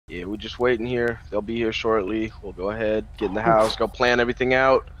Yeah, we're just waiting here. They'll be here shortly. We'll go ahead, get in the house, go plan everything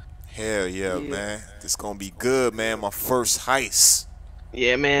out. Hell yeah, man. This gonna be good, man. My first heist.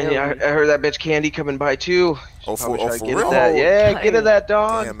 Yeah, man. Hell Yeah, yeah. I heard that bitch Candy coming by too. Oh Should for probably oh try to for get at real? that. Oh, Yeah, get at damn. that,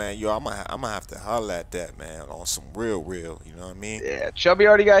 dog. Damn, man. Yo, I'm gonna have to holler at that, man, on some real. You know what I mean? Yeah, Chubby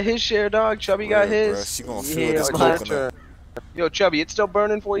already got his share, dog. For Chubby got real, bro. his. She gonna feel Yeah, this It's his man. coconut. turn. Yo, Chubby, it's still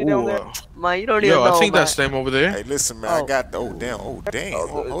burning for you down Ooh, there? Man, you don't yo, even I know, think man. that's them over there. Hey, listen, man. I Oh, got. Oh damn.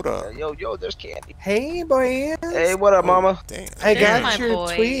 Hold up. Yo, there's Candy. Hey, boys. Hey, what up, Oh mama? damn. I There's got my your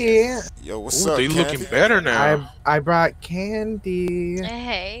boys. tweet. Yo, what's Ooh, up, they Candy? looking better now. I brought candy.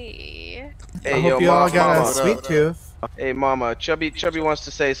 Hey. Hey, I yo, hope you all got mama. a sweet tooth. Hey, mama. Chubby wants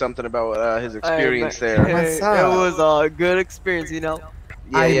to say something about his experience hey, there. man. What's It up? was a good experience, you know.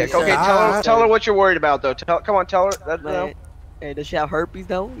 Yeah, yeah. I Okay, thought- tell her what you're worried about, though. Come on, tell her. Man, hey, does she have herpes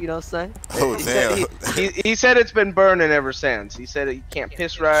though? You know what I'm saying? Oh damn. He said it's been burning ever since. He said he can't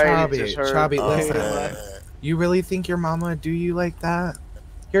piss right. Chubby, It's just hurt. Chubby, Oh, listen. man. You really think your mama do you like that?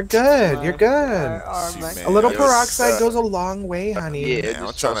 You're good. You're good. Alright, She man. mad. A little Yo, peroxide uh, goes a long way, honey. Yeah. Man, I'm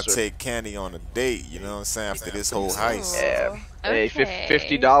just trying to trust her. take Candy on a date, you know what I'm saying, after this whole heist. Yeah. Hey, Okay.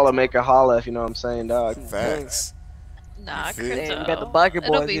 $50 make a holla if you know what I'm saying, dog. Facts. Nah, You feel? crypto. Damn, you got the biker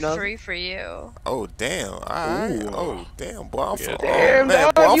It'll boys, be you know? free for you. Oh damn! Alright. Ooh. Oh damn, boy! I'm Yeah. Damn, man,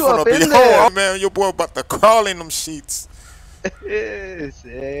 dog, boy, I'm you finna up be in there. home, man. Your boy about to crawl in them sheets.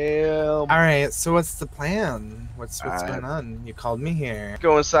 Damn. All right. So what's the plan? What's Alright. going on? You called me here.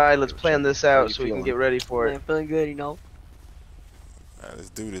 Go inside. Let's plan this How out you so we can feeling? get ready for it. Man, feeling good, you know. Alright, let's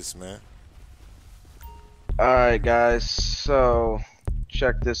do this, man. All right, guys. So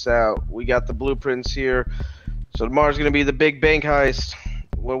check this out. We got the blueprints here. So tomorrow's gonna be the big bank heist.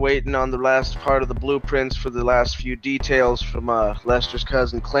 We're waiting on the last part of the blueprints for the last few details from Lester's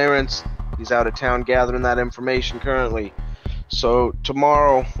cousin Clarence. He's out of town gathering that information currently. So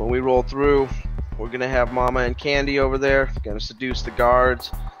tomorrow, when we roll through, we're gonna have Mama and Candy over there. Gonna seduce the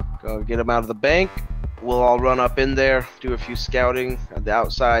guards. Go get them out of the bank. We'll all run up in there, do a few scouting on the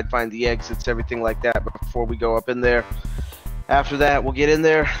outside, find the exits, everything like that before we go up in there. After that, we'll get in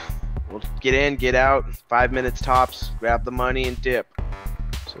there. We'll get in, get out, 5 minutes tops, grab the money and dip.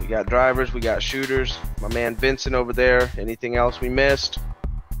 So we got drivers, we got shooters, my man Vincent over there. Anything else we missed?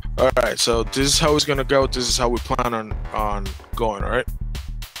 All right, so this is how it's gonna go. This is how we plan on going. All right.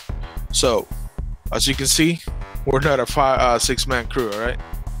 So, as you can see, we're not a 6-man crew. All right,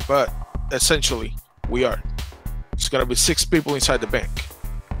 but essentially we are. It's gonna be 6 people inside the bank.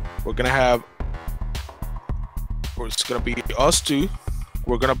 We're gonna have. Or it's gonna be us 2.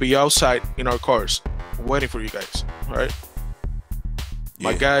 We're gonna be outside in our cars, waiting for you guys. All right.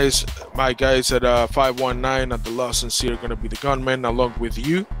 My Yeah. guys at 519 at the Lost and Sea are gonna be the gunmen, along with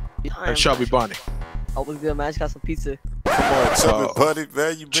you and Chubby Bunny. Always good, man. I just got some pizza. Come on, Chubby Oh. Buddy,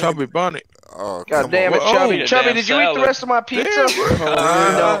 man. You been... Chubby Bunny. Oh, God come damn on. it, Chubby. Oh, Chubby, damn did you eat the salad. rest of my pizza?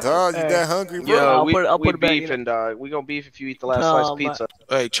 Damn. Dog, you that hungry, bro? Yo, I'll we, put it- I'll we put it back, beefing, dog. We gonna beef if you eat the last No, slice of man. pizza.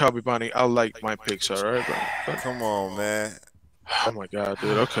 Hey, Chubby Bunny, I like my picks, alright, bro? Come on, man. Oh my god,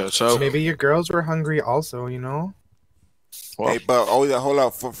 dude. Okay, so Maybe your girls were hungry also, you know? well, Hey, but oh yeah, hold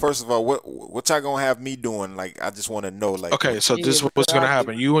up. First of all, what y'all gonna have me doing? Like, I just want to know. Like, okay, so this is Yeah, what's gonna but I-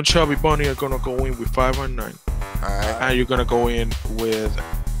 happen. You and Chubby Bunny are gonna go in with 519, all right, and you're gonna go in with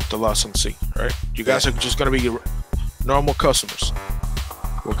the Lost and Sea, right? You guys are just gonna be normal customers.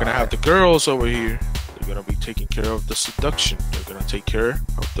 We're gonna have the girls over here. They're gonna be taking care of the seduction. They're gonna take care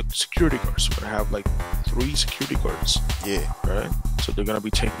of the security guards. We're gonna have like 3 security guards. yeah, Right? So they're gonna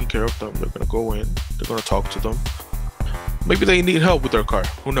be taking care of them. They're gonna go in. They're gonna talk to them. Maybe they need help with their car.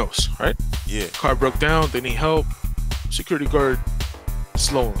 Who knows, right? yeah. Car broke down. They need help. Security guard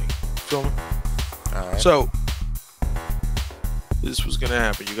is lonely. Feel me? All right. So this was gonna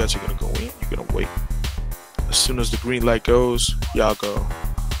happen. You guys are gonna go in. You're gonna wait. As soon as the green light goes, y'all go.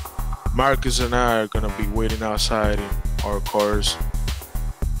 Marcus and I are gonna be waiting outside in our cars.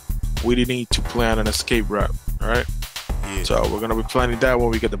 We need to plan an escape route. All right. yeah. So we're gonna be planning that when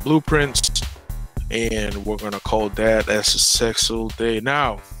we get the blueprints, and we're gonna call that as a sexual day.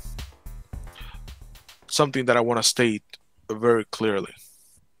 Now, something that I want to state very clearly: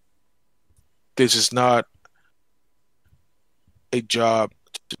 this is not a job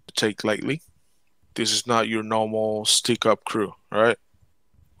to take lightly. This is not your normal stick-up crew. All right,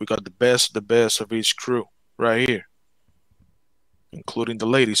 we got the best of each crew right here, including the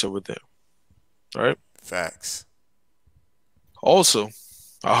ladies over there. All right. Facts. Also,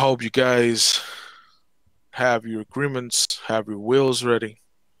 I hope you guys have your agreements, have your wills ready,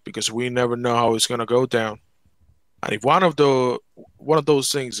 because we never know how it's gonna go down. And if one of those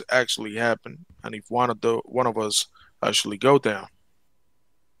things actually happen, and if one of us actually go down,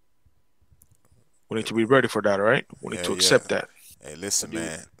 We need to be ready for that, all right? We need to accept that. Hey, listen,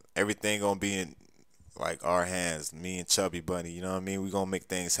 man. Everything gonna be in like our hands. Me and Chubby Bunny. You know what I mean? We gonna make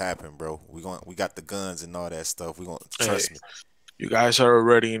things happen, bro. We got the guns and all that stuff. We gonna trust me. You guys are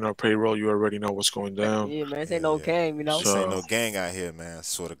already in our payroll. You already know what's going down. Yeah, man, this ain't no game, you know. This ain't no gang out here, man. I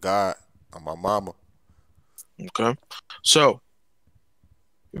swear to God, I'm my mama. Okay. So,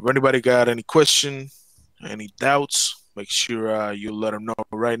 if anybody got any question, any doubts, make sure you let them know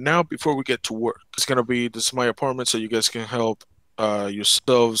right now before we get to work. It's gonna be this is my apartment, so you guys can help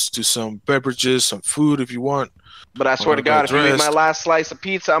yourselves do some beverages, some food if you want. But I swear to God, if you eat my last slice of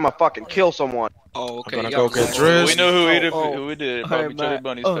pizza, I'ma fucking kill someone. Oh, okay. I'm gonna go get dressed. We know who we did it. Probably Chubby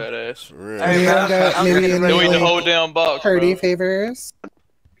Bunny's fat ass. Maybe Don't eat the whole damn box, party bro. favors.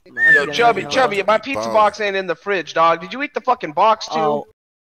 Yo, Chubby, my pizza box ain't in the fridge, dog. Did you eat the fucking box too? Oh.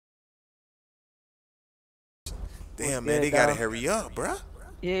 Damn, man, they gotta hurry up, bruh.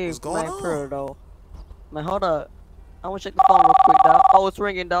 Yeah, what's going on? Though. Man, hold up. I wanna check the phone real quick, dog. Oh, it's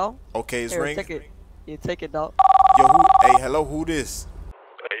ringing, dog. Okay, it's Here, ringing. take it. Yeah, take it, dog. Yo, hey, hello, who this?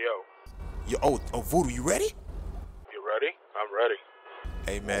 Hey, yo. Yo, oh, Voodoo, you ready? You ready? I'm ready.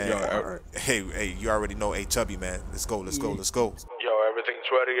 Hey, man. Yo, hey, you already know. Hey, Chubby, man, let's go. Yo, everything's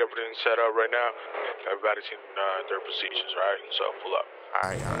ready. Everything's set up right now. Everybody's in their positions, right? So pull up. All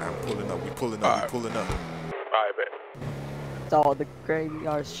right, I'm pulling up. We pulling up. All right, bet. Dog, the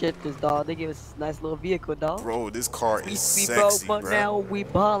graveyard shifters, dog. They give us a nice little vehicle, dog. Bro, this car We is broke, sexy, but bro. now we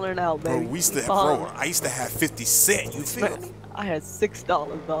ballin' out, baby. Bro, I used to have 50 cent. You feel me? I had $6,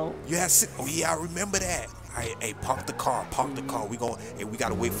 dog. You had six. Oh yeah, I remember that. All right, hey, park the car. We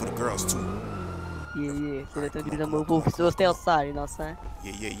gotta wait for the girls too. Yeah. So let them do the move. So stay outside, you know what I'm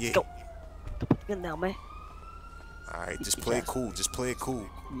saying? Yeah. Let's go. Don't put the gun down, man. All right, just play it cool.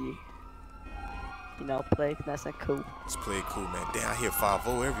 Yeah. You know, play nice and cool. Just play it cool, man. Damn, I hear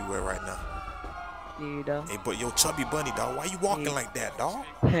 5-0 everywhere right now. You know. Hey, but yo, Chubby Bunny, dog, why you walking like that, dog?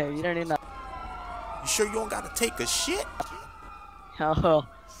 Hey, you don't even know. You sure you don't gotta take a shit? Oh.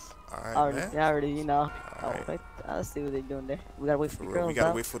 Alright, man. I already, you know. All right. Oh, wait, I'll see what they're doing there. We gotta wait for the girls, We gotta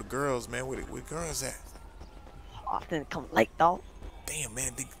dog. wait for the girls, man. Where the girls at? Oh, I didn't come late, dog. Damn,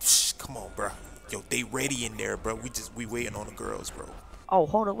 man. Come on, bro. Yo, they ready in there, bro. We waiting on the girls, bro. Oh,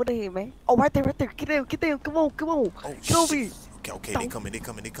 hold on. What the hell, man? Oh, right there. Get them. Come on. Oh, Get over here. Okay. They coming.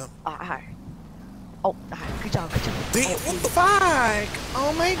 Alright. Oh, alright. Good job. Damn, Oh, what the Fuck!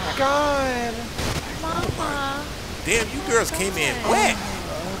 Oh my god! Mama. Damn, you girls came in wet.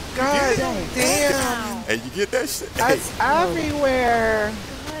 God Dang. damn! Hey, you get that shit? That's everywhere!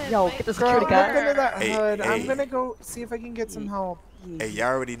 Yo, get the Girl, security look guy. under that Hey, hood. I'm hey. gonna go see if I can get some help. Hey, y'all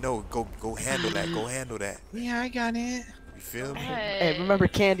already know. Go handle that. Yeah, I got it. You feel me? Hey, remember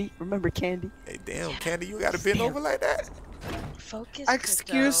Candy? Hey, damn, Candy, you gotta bend over like that? Focus.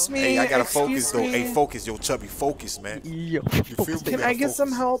 Excuse me. Hey, I gotta focus excuse though. me. Hey, focus, yo, Chubby, focus, man. Yo, You feel me? Can You I gotta get some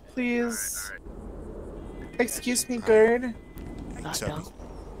focus. help, please? Excuse me, Gerd. Hey, Chubby.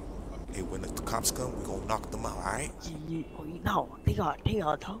 Hey, when the cops come, we gonna knock them out, alright? No, they are,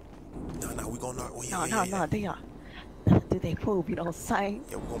 dog. No, we gonna knock. Oh, No, yeah. they are. Do they move, you know what I'm saying?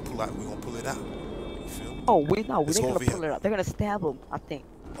 Yeah, we gonna pull it out. You feel me? Oh, Let's they're go gonna over pull here. it out. They're gonna stab him, I think.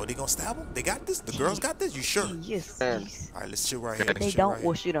 Oh, they gonna stab them? They got this? The girls got this? You sure? Yes. Alright, let's chill right here. If they don't,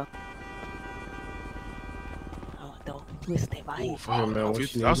 we'll shoot them. Oh, don't. We'll stay by here. Oh, man,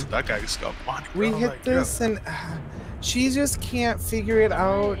 that guy just got money. We bro. hit Like, this and she just can't figure it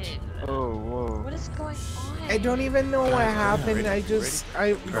out. Oh, whoa. What is going on? I don't even know what happened. I veered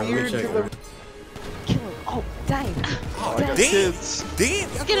to the. Kill him. Oh, dang. Oh, Dang. damn,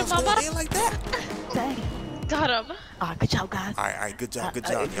 y'all Get him, girls going mama. in like that? Dang. Got him. Good job, guys. Alright, good job. Good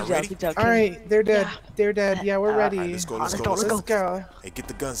Y'all ready? job. All right, they're dead. They're dead. Yeah, we're ready. Alright, let's go. Let's go. Hey, get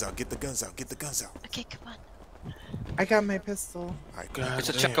the guns out. Okay, come on. I got my pistol. Alright, God It's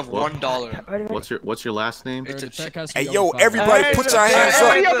a damn. check of $1. Ready? What's your last name? It's a check. Hey, yo, everybody put your hands up.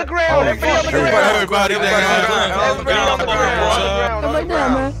 Everybody on the ground! Everybody on the ground! Come on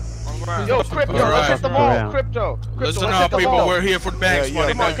down, man. Yo, Crypto, let's hit the ball. Crypto, Listen let's up, hit the people. ball. We're here for bank's Yeah,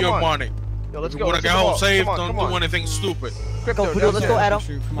 money, come not on, your come on. money. Yo, let's If go. you wanna let's get hit the home ball. safe, Come on, don't come do on. anything stupid. Go, let's go, Adam.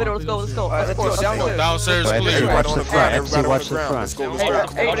 Let's go. Alright, let's go downstairs. Downstairs, Hey, please. everybody on the ground. MC, Everybody on watch the the ground. front. Let's go.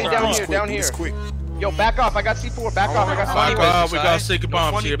 Hey, everybody down here. Quick. Yo, back off. I got C4. Back off. I got Back C4. up, we got sticky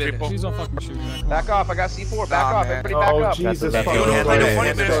bombs here, people. Please don't fucking shoot me. Back off. I got C4. Back off. man. Everybody back up. Jesus That's fucking a You don't Yeah, play no yeah, funny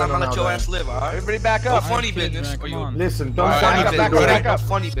yeah. business, I'm gonna let your ass live, alright? Everybody back No up. funny kids, business. man, Or come you on. Listen, don't Alright, funny back up, business. back up, back up.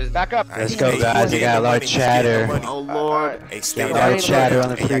 Funny business. Back up. Let's go, guys. We got a lot of chatter. Oh, Lord. Hey, stay Got a down. lot of chatter on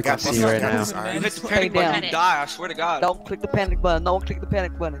the Hey, I got frequency this, I right got now. this, alright? You hit the panic button, you die, I swear to God. Don't click the panic button. Don't click the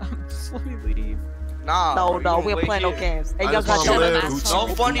panic button. Just let me leave. Nah. No, bro, we ain't playing no games. Hey, I y'all just got wanna donuts? live. No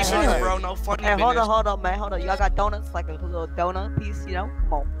funny Hey, shit, bro. No funny Hey, business. hold on, man. Hold on. Y'all got donuts? Like a little donut piece, you know?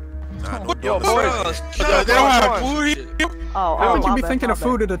 Come on. Nah, no Yo, donuts. boys. They don't have food here. Oh, How would my you be bad, thinking my of bad.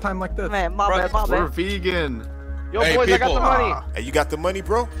 food at a time like this? Man, my bad, my We're bad. vegan. Yo, Hey, boys, I got people. the money. Hey, you got the money,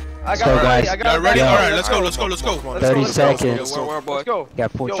 bro? I got So, the money. guys, I got Y'all it. ready? Yo. All right, let's go. Let's go. Let's go. 30 seconds. Let's go.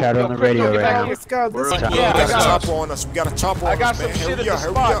 Got full Yo, chatter yo, on the Crypto, radio get right back now. here. Let's go. This Time. Yeah, we got I a got- chopper on us. We got a chopper on I got us, some man. shit Hurry at the up,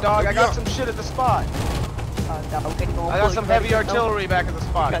 hurry spot, up, dog. I hurry got up. some shit at the spot. I I got some heavy artillery back at the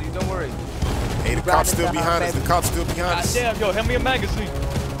spot, dude. Don't worry. Hey, the cops still behind us. The cops still behind us. Damn, yo, hand me a magazine.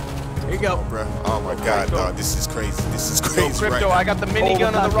 Here you go. Bro. Oh my God, dog. This is crazy. This is Yo, crazy Crypto, right I got the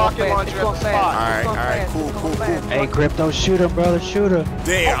minigun and the rocket launcher at the spot. Alright, cool. Hey, Crypto, shoot him, brother, shoot him.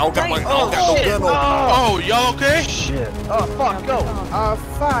 Damn, I don't got no shit. gun on. Oh, y'all okay? Shit. Oh, fuck, go.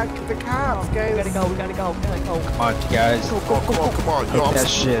 Fuck the cops, We guys. gotta go, we gotta go. Come on, guys. Come on. Yo, Hit I'm that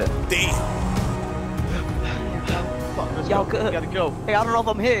shit. damn. Fuck, let's Y'all go. good? We gotta go. Hey, I don't know if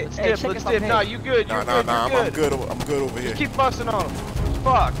I'm hit. Let's Hey, dip, check let's if I'm dip. hit. Nah, you good. You're Nah, good. I'm You're good. I'm good over here. Just keep busting on him.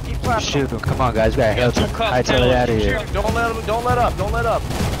 Fuck, keep clapping. Shoot him. Come on, guys. We got hell to hightail it out of here. Shoot. Don't let him. Don't let up. Don't let up.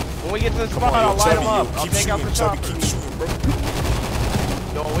 When we get to the Come spot, on, I'll yo, light Chubby, him up. yo, I'll keep take out the shooting, Chubby, chopper. keep shooting, bro.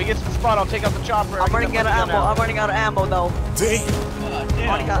 Yo, when we get to the spot, I'll take out the chopper. I'm running out of ammo. I'm running out of ammo though. Damn.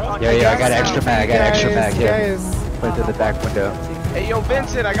 Yeah, I got extra mag. I got extra mag. Yeah. Guys. Put it through the back window. Hey, yo,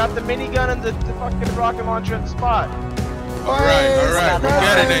 Vincent, I got the minigun and the fucking rocket launcher at the spot. All right. We're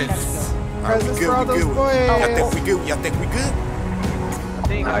getting it. Presents for all those Y'all boys. think we good? Y'all think we good? I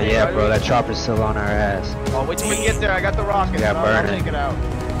think. Oh, yeah, bro. That chopper's still on our ass. Oh, wait till we get there. I got the rocket. Yeah, I'll burn it. take it out.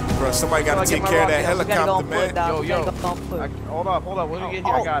 Bro, somebody gotta I'll get take my care of that rocket. We gotta go helicopter, on foot, man. dog. Yo, We yo. gotta go on foot. Hold up. When we get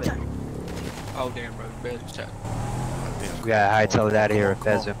here, I got it. Oh, damn, bro. Bad chat. We gotta hightail it out of here.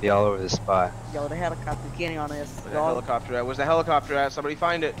 Feds gonna be all over the spot. Yo, the helicopter's getting on us. Where's the helicopter at? Where's the helicopter at? Somebody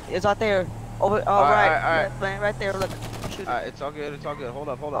find it. It's right there. Over. All right, right. all right. Man, right there. Look. I'm shooting. Alright, it's all good. Hold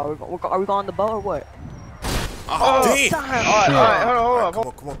up. Are we going on the boat or what? Oh, damn. Alright, hold up.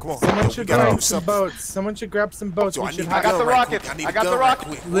 Come on. Someone We should gotta do grab some something. boats. Someone should grab some boats. Yo, We I should need I got gun the right rocket. quick. need I a got gun the right rocket.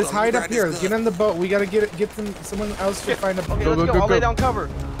 quick. Hold Let's on, hide let up me here. grab this Get gun. on the boat. We gotta get some. Someone else should find a boat. Okay, let's go. go, I'll go. lay down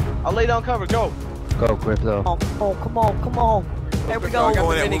cover. Go. Go, Crypto. Oh, come on. There we I go. got the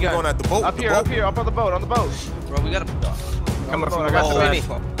Going at, we're minigun. going at the boat. Up the here, boat. up on the boat. Bro, we gotta. Coming I from the got the left.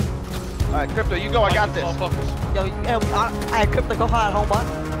 mini. Alright, Crypto, you go. I got this. Yo, I Crypto, go hide, homeboy.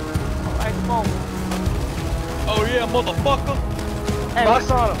 Alright, come on. Oh, yeah, motherfucker. Hey,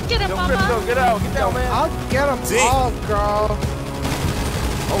 Bust on him. Get him, Yo, mama. Crypto, get out. Get down, man. I'll get them Dang. all, girl.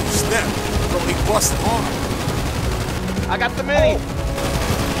 Oh, snap. Bro, he busted hard. I got the mini.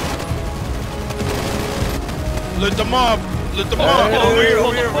 Let the mob. Over here.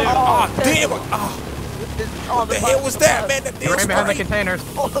 Ah, damn. Ah, what the hell was that, man? That damn Right behind the spray. containers.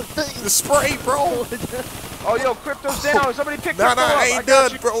 The spray, bro. Oh, yo, Crypto's down. Somebody pick Nah, Crypto up. I got ain't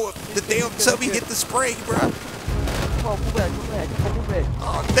done, you. bro. The damn chubby hit the spray, bro. Come on, move back.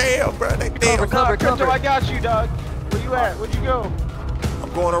 Oh, damn, bro. That damn. Cover. Crypto, I got you, dog. Where you at? Where'd you go?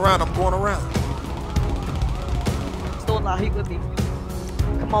 I'm going around. Still not heat with me.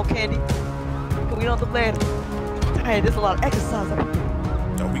 Come on, Candy. Can we on the land? Hey, there's a lot of exercise up here.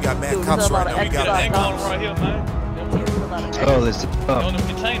 Yo, we got mad Dude, cops there's a lot right of now. We Get got an exercise. angle on right here, man. There's a lot of Oh, let's go. On them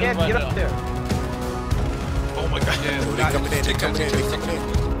containers Yeah, right get up there. there. Oh my god. Yo, they coming in.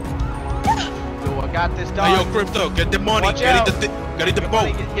 Yo, I got this, dog. Hey, yo, Crypto, get the money. Watch Get out. it the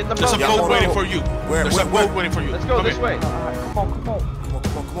boat. Get in the There's a boat. Yeah, boat hold waiting on. for you. Where? There's a boat waiting for you. Let's go Come this in. way. Alright, come on. Come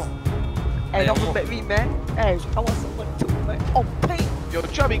on. Hey, don't forget me, man. Hey, I want some money too, man. Oh, paint. Yo,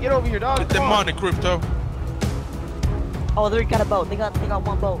 Chubby, get over here, dog. Get the Come on. money, Crypto. Oh, they got a boat. They got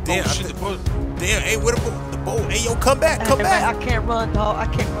one boat. Damn, Oh, shit, the boat. damn. Hey, where the boat? Hey, yo, come back. Hey, man, I can't run, dog. I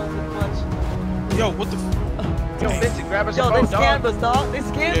can't run this much. Yo, what the Yo, Vincent, grab us a Yo, they boat, dog. scammed us, dog. They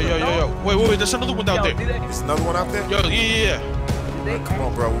scammed us, Yo. Wait, there's another one down there. There's another one out there? Yo, yeah. Come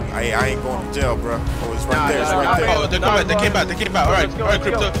on, bro. I ain't going to jail, bro. Oh, it's right there. It's right there. Oh, they came back. All right, Let's go.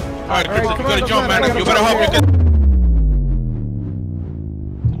 Crypto. All right, Crypto, you come gotta on, jump, come on, man. You come better on, hope you come can.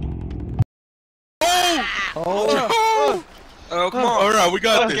 Oh, come on. All right, we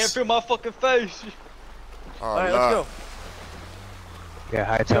got I can't this. feel my fucking face. Oh, Alright, Lord. let's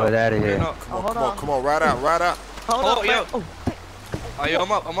Yeah, hightail it out of here. Come on. Ride out. Hold Oh, on, yo. man. Oh, Oh, yo,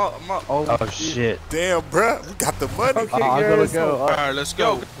 I'm up. Oh, shit. Damn, bro. We got the money. Okay, I gotta guys. go. All right, let's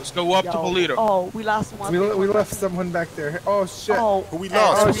go. Let's go up to Polito. Oh, we lost one. We left someone back there. Oh shit. Oh, Who we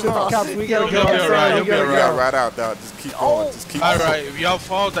lost? Oh Who shit, we the lost? cops. We gotta You'll go. be I'm all sorry, right, we you'll be gotta We got go. right out, dog. Just keep going. Just keep All going. right, if y'all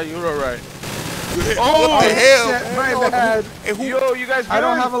fall, then you're all right. Oh, what the hell? Shit, my bad. Hey, who? Yo, you guys I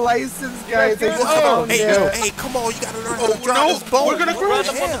don't good? have a license, guys. I good? just Oh, found hey, it. hey, come on. You got to learn how to Oh, drive no. this boat. We're gonna What crush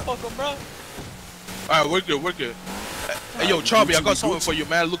the Run the hell? motherfucker, bro. Alright, we're good, we're good. Hey, yo, Chubby, I got something for you,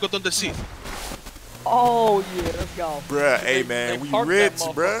 man. Look up on the seat. Oh yeah, let's go. Bruh, hey man, we parked rich,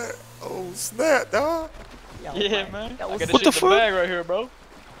 that bruh. Oh snap, dog. Yo, Yeah, man. That I was got this What shit the in the fuck? bag right here, bro.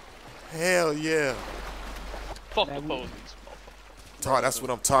 Hell yeah. Fuck Man, the we- police. Dog, that's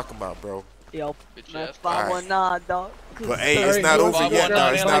what I'm talking about, bro. yo, Bitch man, ass. 519, dog. But hey, it's not over yet,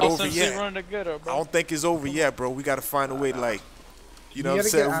 dog. It's not over yet. Running together, I bro. don't think it's over yet, bro. We gotta find a way to like, you know We what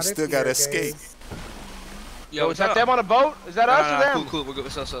I'm gotta get saying? We out of still here, gotta guys. escape. Yo, is that them on a boat? Is that us or them? Cool. We're good.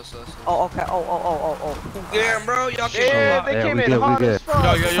 It's us. Oh, okay. Oh. Damn, bro. Y'all can't Yeah, go they Yeah, came we in good, we hot good. as fuck.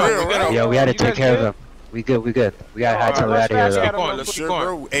 Yo, we gotta- Yo, we had to You take guys care of good? them. We good, we good. We got Alright, hightail let's out of here, fast though. get Keep going, let's Sure, keep going.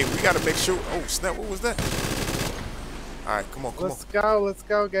 bro. Hey, we gotta make sure. Oh snap, what was that? Alright, come on. Let's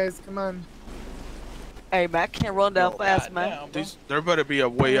go, guys. Come on. Hey man, I can't run down fast, God man. damn, bro. These, there better be a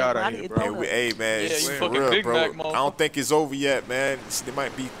way out I of need here, to bro. Hey, man, Yeah, you for fucking real, Big bro. Mac, I motherfucker. don't think it's over yet, man. There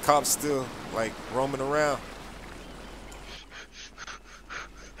might be cops still like roaming around.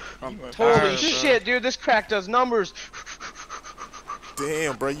 I'm Holy tired, bro. shit, dude, this crack does numbers.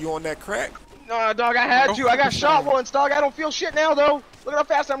 Damn, bro, you on that crack? Nah, dog, I had to. I got shot once, dog. I don't feel shit now, though. Look at how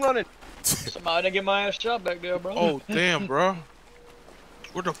fast I'm running. Somehow I didn't get my ass shot back there, bro. Oh, damn, bro.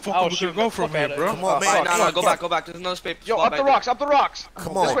 Where the fuck I are was we shooting gonna go the from fuck here, out of bro? Come on, man. No, go back. There's another space. Yo, up the rocks, up the rocks.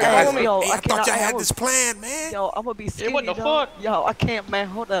 Come This on, way, guys. follow me. Yo, Hey, I I thought cannot- y'all I had was- this plan, man. Yo, I'm gonna be skinny, what the dog. fuck? Yo, I can't, man.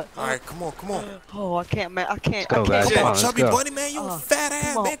 Hold up. All right, come on. Oh, I can't, man. I can't. Let's go, I guys. can't. Come on, Come let's Chubby go. Bunny, man, you a fat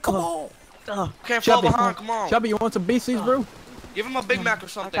ass, on, man. Come on. Can't fall Chubby, behind. Come on. Chubby, you want some BCs, bro? Give him a Big Mac or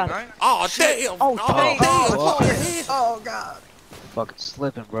something, got it. right? Oh, damn. Oh, dang. damn. Oh, God. Fucking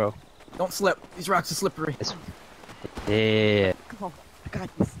slipping, bro. Don't slip. These rocks are slippery. Yeah. Come on. I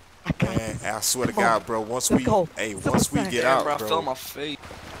got this. I got Man, this. I swear to Come on. God, bro. Once Let's we, go. hey, Super once we fast. get Damn, out, bro, I fell on bro. my face.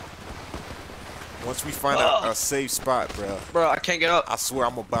 Once we find a safe spot, bro. Bro, I can't get up. I swear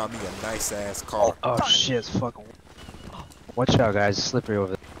I'm gonna buy me a nice ass car. Oh, shit, it's fucking... Watch out, guys. It's slippery over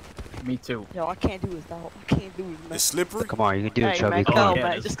there. Me too. Yo, I can't do this, dog. I can't do it, man. It's slippery. Come on, you can do it, Hey, Chubby. man, Come go, on. Yeah,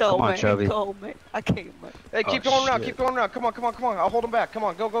 man. just- Just go, come on, man. Chubby. Go, man. I can't, man. Hey, keep Oh, going around, shit. keep going around. Come on. I'll hold him back. Come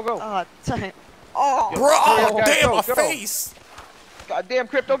on, go. Ah, dang. Oh, Bro, oh, guys, damn, go, my go. face. Goddamn,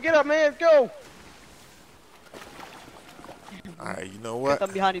 Crypto, get up, man. Go. All right, you know what?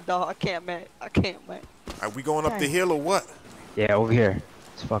 I'm behind you, dog. I can't, man. I can't, man. Are we going up the hill or what? Yeah, over here.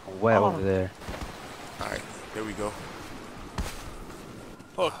 It's fucking wet Oh. over there. All right, there we go.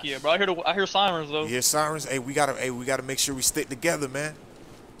 Fuck yeah, bro. I hear sirens though. You hear sirens? Hey, we gotta make sure we stick together, man.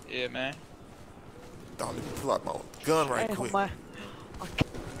 Yeah, man. Dog, let me pull out my gun right Hey, quick. man.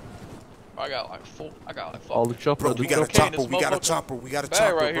 I got like fuck. All the chopper. Bro, we got a Okay, chopper. this We got a motherfucker- chopper. We got a Bag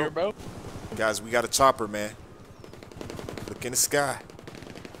chopper, right bro. here, bro. Guys, we got a chopper, man. Look in the sky.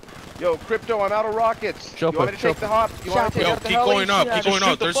 Yo, Crypto, I'm out of rockets. Chopper, You want me to take the hop? You want to take Yo, out the keep heli? going up, Yeah, keep just going up.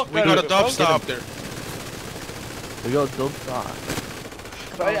 shoot the There's, fuck we out got of a it, bro. dumpster up there. We got dump stock.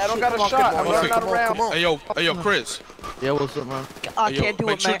 I don't got a Come on, shot. come I'm on, running out come of on, rounds. come on. Hey, yo, Chris. Yeah, what's up, man? I Hey, yo, can't do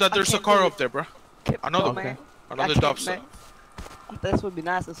make it, sure man. that there's I a can't car do up it. there, bro. Can't- Another- oh, man. Another I can't, dumpster. man. This would be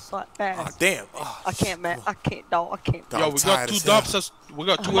nice and so Oh, fast. damn. Oh, I can't, man. I can't, dog. I can't. Dog, Yo, I'm we got tired two as hell. dumpsters. We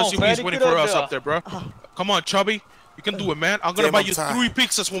got two Come on, SUVs Fatty, waiting get for up us there. up there, bro. Come on, Chubby. You can do it, man. I'm gonna Damn, buy I'm you tired. 3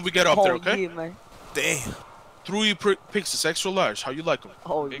 pizzas when we get up there, okay? Yeah, man. Damn. 3 pizzas, extra large. How you like them?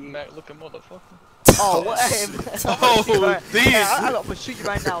 Oh, Big yeah. Mac looking motherfucker. Oh, what? Hey, man. Oh, Hey, this. I got to shoot you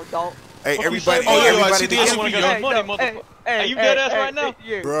right now, dog. Hey, Fuck you everybody. say, Oh, boy? yeah, I everybody see the together. SUV, Hey, yo. money, hey, motherfucker. hey, Hey, you dead ass hey, right now?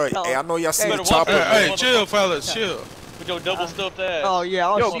 yeah. Bro, No. hey, I know y'all see Better the watch chopper. that. Hey, chill, fellas, chill. With your double stuffed ass. Oh, yeah.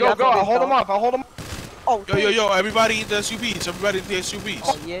 I'll Yo, shoot go. after I'll this, hold him dog. up. I'll hold him. Oh, Yo, everybody in the SUVs. Everybody in the SUVs.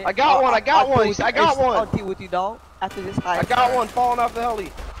 Oh, yeah. I got one, I got I'll deal one, with you. I got one. I'll deal with you, dog. After this high. I got one falling off the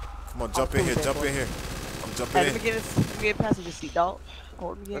heli. Come on, jump in here. Jump in here. I'm jumping Hey, let me in. get this. Let me get a passenger seat, dog. Oh,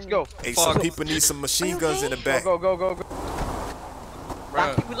 let me get Let's in. go. Hey, Fuck. some people need some machine guns in the back. Go.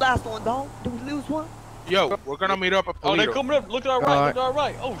 I think we last one, dog. Did we lose one? Yo, we're gonna meet up at Oh, they Polito. coming up. Look to our right. Look to our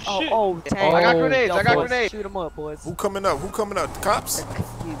right. Oh Oh, shit. oh, dang. I got Oh, grenades. Yo, I got boys, grenades. Shoot them up, boys. Who coming up? Who coming up? The cops?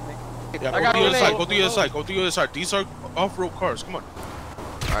 Excuse me. Yeah, I go got to the other grenades. side. Go to the other side. Go to the other side. These are off-road cars. Come on.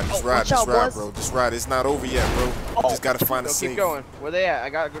 All right, just Oh, ride, watch just out, ride, boys. bro. Just ride. It's not over yet, bro. Oh. Just gotta find a Yo, safe. keep going. Where they at? I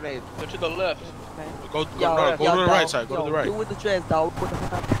got a grenade. Go to the left. Go Yo, to the dog, right side. Go to the right. You with the dress, dog.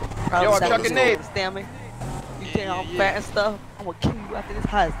 Yo, I'm chucking nades. Understand me? You think I'm yeah. fat and stuff? I'm gonna kill you after this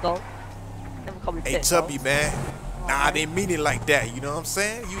heist, dog. Never call me Hey, fat, chubby dog. man. Nah, I didn't mean it like that. You know what I'm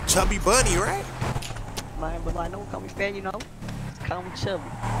saying? You chubby bunny, right? Man, but like, don't call me fat, you know? Just call me chubby.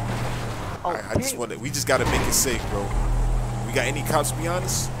 Oh, All right, I just dang. want to. We just gotta make it safe, bro. We got any cops behind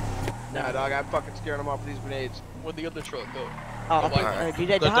us? Nah, dog, I'm fucking scaring them off with these grenades. Where'd the other truck go? Oh, I Alright. think, did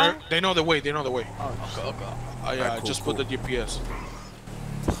they They're- die? They know the way. They know the way. Oh, Okay. I Alright, cool, just cool. put the GPS.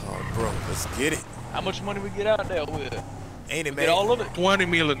 Oh, bro, let's get it. How much money we get out there with? Ain't it, Get man? all of it? $20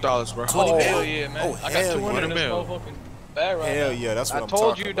 million, bro. 20 Oh, mil? hell yeah, man. Oh, I got hell 200 in yeah. this motherfucking bag right Hell now. yeah, that's what I I'm told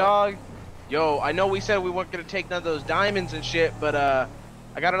talking you, about. dog. Yo, I know we said we weren't gonna take none of those diamonds and shit, but I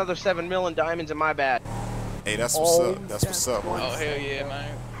got another 7 million diamonds in my bag. Hey, that's what's up. That's what's up, Oh, man. hell yeah,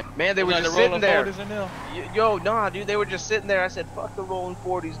 man. Man, they were Like just the sitting rolling there. 40s in there. Yo, nah, dude, they were just sitting there. I said, fuck the rolling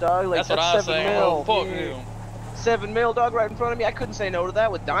 40s, dog. Like, That's what I was 7 saying. mil. Oh, fuck Yeah. him. 7 mil, dog, right in front of me. I couldn't say no to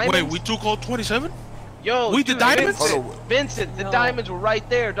that with diamonds. Wait, we took all 27? Yo, with the dude, diamonds? Vincent, the No. diamonds were right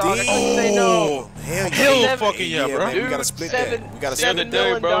there, dog. I Damn. couldn't say no. Hell yeah. Hell Seven- fucking yeah, bro. man, we Dude, gotta split seven- that. We gotta The other split $7 that. day,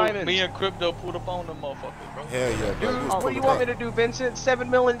 million bro, diamonds. me and Crypto pulled up on them motherfuckers, bro. Hell yeah, bro. Dude, We was what do pulling you want me up. to do, Vincent? 7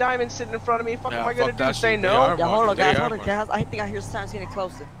 million diamonds sitting in front of me. Fuck Yeah, am I gonna fuck do? that Say shit. They no? are Yeah, hold on, They guys. are Hold on, marking. guys. I think I hear sounds getting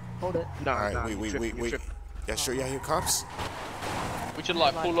closer. Hold it. No, Alright, nah, wait. you tripping. Y'all sure y'all hear cops? We should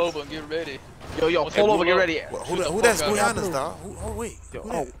like pull over and get ready. Yo, What's pull up, over, get pull ready. Well, Shoot the who that's fuck out. behind us, dog? Oh wait. Who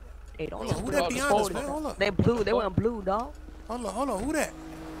that? Hey, don't Hold on, who that behind us, man? Hold up. They blue. They weren't blue, dog. Hold on. Who that?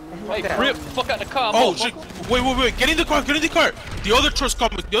 Hey, Crip, fuck out the car, Oh, motherfucker. shit. Wait. Get in the car. The other truck's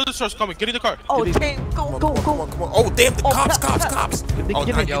coming. Get in the car. Oh, damn. Go. Come on. Oh, damn, the cops. Oh,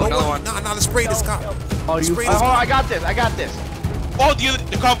 give nah, me you know another what? one. Nah, let's spray this cop. Oh, you Spray Oh, this hold on, cop. I got this. Oh,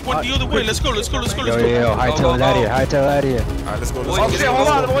 the cop went the other way. Let's go. Yo, hightail it out of here. Hightail it out of here. Alright, let's go. Oh shit, hold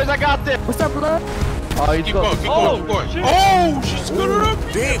on, boys, I got this. What's up, blood? Oh, you Keep go. going. shit. Oh, she's good up.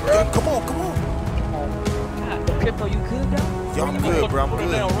 Damn, come on. Crypto, you good, dog? Yo, I'm good, bro. I'm Put a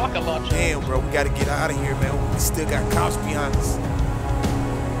good. damn rocket launcher. Damn, bro, we gotta get out of here, man. We still got cops behind us.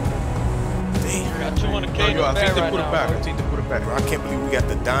 Damn, Got 200K Yo, in the I think bag they right put it now, back. bro. I think they put it back. bro, I can't believe we got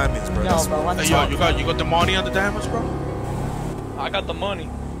the diamonds, bro. No, That's bro. what- Let's Hey, yo, talk. you got the money on the diamonds, bro? I got the money.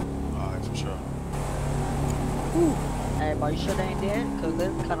 Alright, for sure. Hey, bro, you sure they ain't dead? Cause they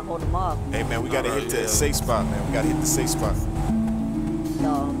kind of hold them off. Hey, man, we gotta Alright, hit the yeah. safe spot, man. We gotta hit the safe spot.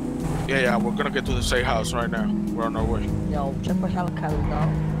 Yo, Yeah, we're gonna get to the safe house right now. We're on our way. yo, check for helicopter, dog.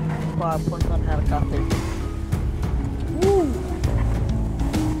 Put on helicopter.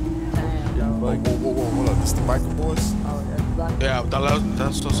 Damn, yo. Whoa, hold up. This the biker boys? Oh, that's black. Yeah,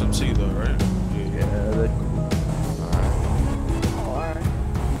 that's SMC though, right? Oh,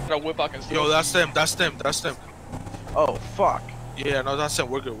 alright. Got a whip I can steal. Yo, that's them. Oh fuck. Yeah, no, that's them.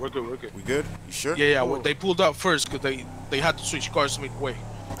 We're good. We good? You sure? Yeah, well, they pulled out first because they had to switch cars midway.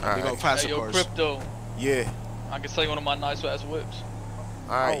 They got Alright. faster Hey, yo, cars. Crypto. Yeah. I can sell you one of my nice ass whips.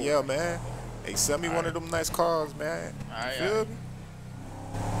 Alright, yeah, man. Hey, send me one of them nice cars, man. Alright, You feel me?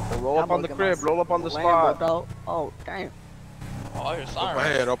 Roll up on the crib, roll up on the spot. Dog. Oh, damn. Oh, I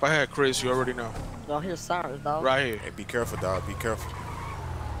hear Up ahead, Chris. You already know. Y'all hear sirens, dog. Right here. Hey, be careful, dog. Be careful.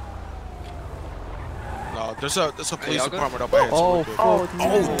 No, there's a police y'all good? department up ahead. Oh, So we're good.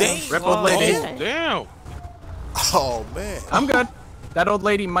 Oh, damn. Rep old lady. Oh, damn. Oh, man. I'm good. That old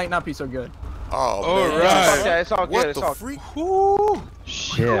lady might not be so good. Oh, All man. right. Okay, it's all What good. It's the all freak? Woo.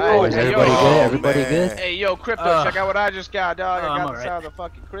 Shit, Hey, boys. hey, Everybody yo. good? Oh, Everybody man. good? Hey, yo, Crypto, check out what I just got, dog. I I'm got this alright. out of the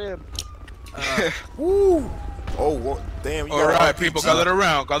fucking crib. Woo. Oh, what? Damn, you All got right, RPG. people, gather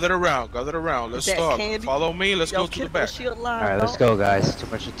around. Let's That talk. candy? Follow me. Let's Yo, go to the keep back. that shit alive, All right, let's dog. go, guys. Too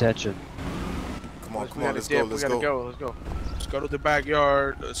much attention. Come on, We let's gotta go, dip, let's we gotta go. Let's go. Let's go to the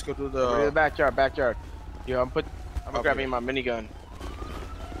backyard. Let's go to We're in the the. backyard. Yo, I'm gonna grab me my minigun.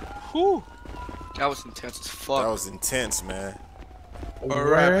 Whew. That was intense as That fuck. was intense, man. All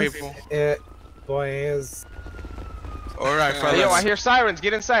right, people. It, boys. All right, Hey, fellas. yo, I hear sirens.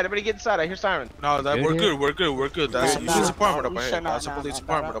 Get inside. Everybody get inside. I hear sirens. No, that we're Good. good. We're good. That's a Good, police you department up We ahead. should not- That's a nah, police nah,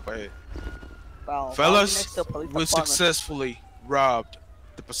 department nah. up ahead. Bro, Fellas, next to a police we department. successfully robbed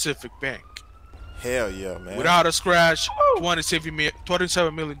the Pacific Bank Hell yeah, man. without a scratch.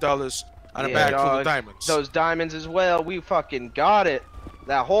 $27 million and a Yeah, bag full dog. of diamonds. Those diamonds as well. We fucking got it.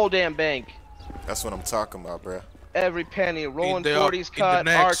 That whole damn bank. That's what I'm talking about, bro. Every penny. Rolling the- 40s in the cut,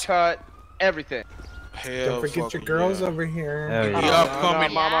 next- our cut, everything. Hell, Don't forget your fucking girls yeah. over here. Hell The yeah.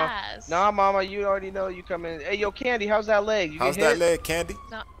 upcoming. Nah, mama. Yes. Nah, mama, you already know you come in. Hey, yo, Candy, how's that leg? You How's get that hit? leg, Candy?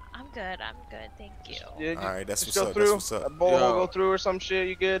 No, I'm good. Thank you. Yeah, you Alright, that's just what's go up. through. That's what's A up. bowl Yo. will go through or some shit.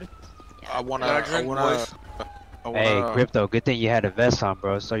 You good? I wanna. Hey, Crypto, good thing you had a vest on,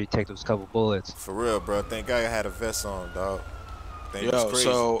 bro. So you take those couple bullets. For real, bro. Thank God I had a vest on, dog. Thing was Yo, crazy.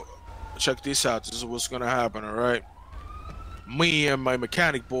 so check this out. This is what's gonna happen, all right? Me and my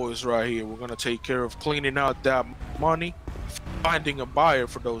mechanic boys right here, we're gonna take care of cleaning out that money, finding a buyer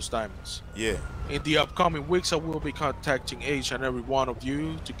for those diamonds. Yeah. In the upcoming weeks, I will be contacting each and every one of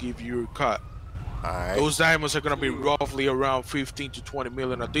you to give you a cut. Alright. Those diamonds are gonna be roughly around 15 to 20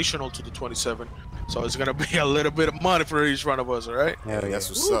 million additional to the 27. So it's gonna be a little bit of money for each one of us, all right? Hell yeah. That's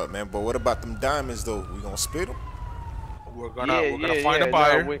what's up, man. But what about them diamonds, though? We gonna split them? We're gonna find a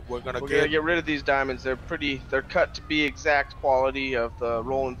buyer. We're gonna get rid of these diamonds. They're cut to be exact quality of the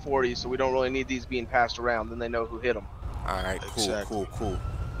rolling 40s, so we don't really need these being passed around. Then they know who hit them. All right, cool.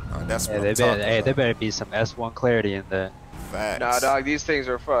 That's Yeah, what I'm talking about. there better be some S1 clarity in that. Facts. Nah, dog, these things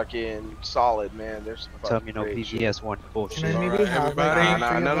are fucking solid, man. They're some Tell fucking me no great shit. PVS1 bullshit. Can I maybe have like everybody? one Nah,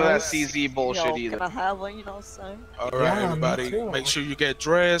 for you none of that guys? CZ bullshit Yo, either. can I have one? You know what I'm saying? All right, Yeah, me everybody, too. make sure you get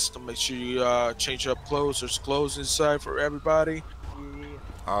dressed. Make sure you change up clothes. There's clothes inside for everybody.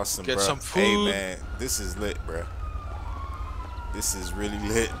 Awesome, Get bro. some Hey, food. man, this is lit, bro. This is really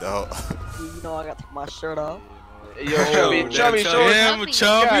lit, dog. You know I got to take my shirt off. Yo, Chubby, show us. Damn,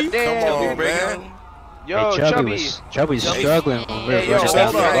 Chubby. God damn, Come on, dude. man. Yo, Chubby's struggling when we were hold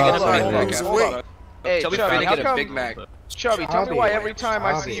running on, down hold on. the Hey, Chubby Chubby, finna how get a come? Big Mac. Chubby, tell me why every time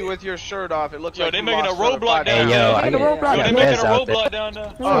I see you with your shirt off, it looks Yo, like they you making a lost another roadblock 5 down Hey, pounds. yo, I Making a got roadblock. Yo, they got making Bez a out there. roadblock down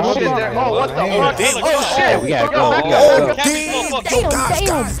there. Oh shit! Oh, what the fuck? Damn, Oh shit! we gotta Go, go, back we up, gotta back up. Yo, guys,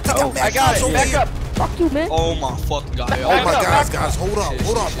 I got it. Back up. Fuck you, man. Oh my fucking god. Oh my guys, hold up.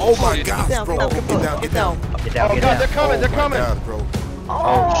 Oh my gosh, bro. Get down. Get down, Oh get god, they're down. coming. They're coming. God, bro.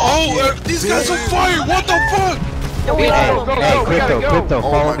 Oh, these guys on fire! What the fuck? Yo, we Hey, gotta go. hey, we gotta Crypto, go.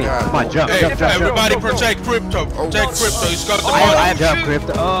 follow my me. God. Come on, jump, Hey, jump, jump. everybody protect Crypto. Protect Crypto. He's got the I money. jump,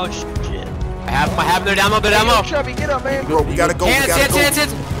 Crypto. Oh, shit. I have their ammo, their ammo. Chubby, get up, man. Bro, we gotta go.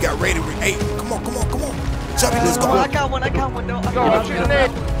 Hands. We got ready. Hey, come on. Chubby, let's Oh, I go. got one. No, Go, I'm shooting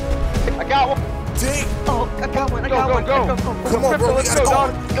it. I got one. Dang. Oh, I got one. Go. Come on, bro. We gotta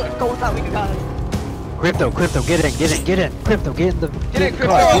go. Go without me, guys. Crypto, get in. Crypto, get in the Get in, Crypto.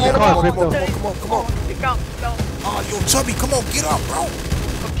 car. Get in the car, Crypto. Come on. Go. Oh, yo, Chubby, come on, get up, bro.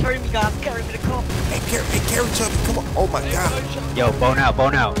 Carry me, guys. Carry me to car. Hey, carry Chubby, come on. Oh my god. Yo, bone out.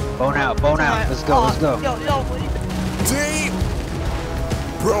 Let's go. Yo, what do you Damn.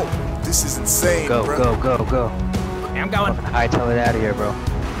 Bro, this is insane, Go. I'm going. Hightail it out of here, bro.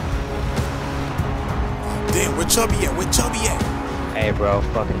 Damn, where Chubby at? Hey, bro,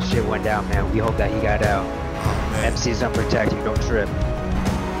 fucking shit went down, man. We hope that he got out. Oh, man. MC's unprotected, don't trip.